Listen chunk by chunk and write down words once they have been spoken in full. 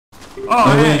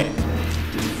Oh, hey!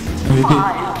 MVP.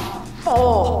 5,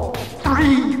 4, 3,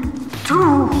 2,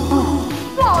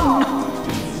 1.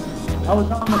 I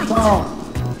was on the phone.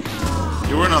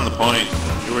 You weren't on the point.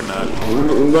 You were not.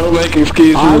 Don't make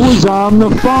excuses. I was on the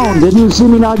phone. Didn't you see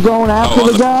me not going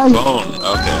after the guy? Phone. Okay,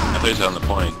 I thought you said on the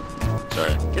point.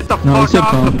 Sorry. Get the No, he fuck said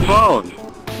off phone. the phone.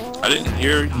 I didn't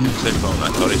hear you say phone. I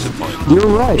thought he said point. You're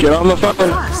right. Get on the phone.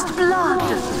 First blood.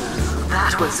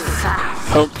 That was fast.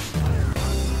 Hope.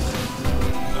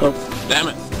 Hope. Damn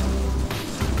it.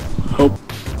 Hope.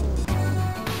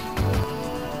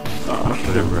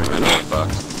 Whatever. I know that box.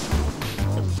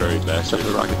 I'm very bastard.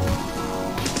 The rocket.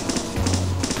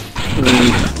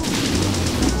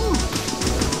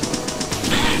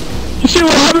 You see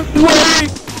what happens? Wait!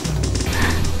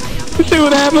 You see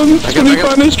what happens when you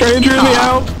find a stranger in the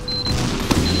Alps?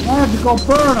 I have to go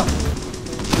burn him.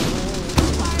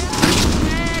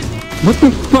 What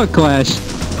the fuck, Clash?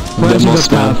 Clash Demo is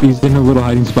up spam. top. He's in a little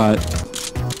hiding spot.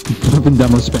 Flipping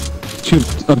demo spam.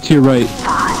 Up to your right.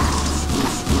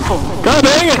 5, 4, God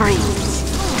dang it! 3,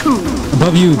 2,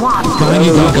 Above you. Behind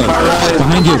you, Donko.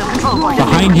 Behind you.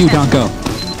 Behind you, Donko.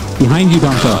 Behind you,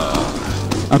 Donko.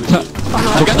 Up top.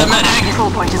 I got the medic!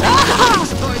 control point is being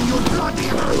captured.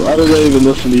 Why do they even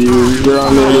listen to you? You're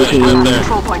on the other team. Right there.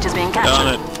 Control point is being On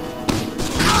captured. it.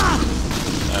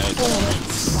 Nice.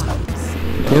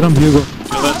 Get him, Bugle.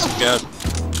 Kill that scout.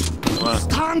 Come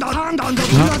on.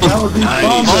 That would be Nice.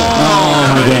 fun. Oh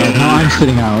my god. Now I'm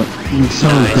sitting out. You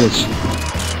son of a bitch.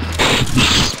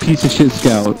 Piece of shit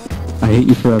scout. I hate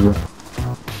you forever.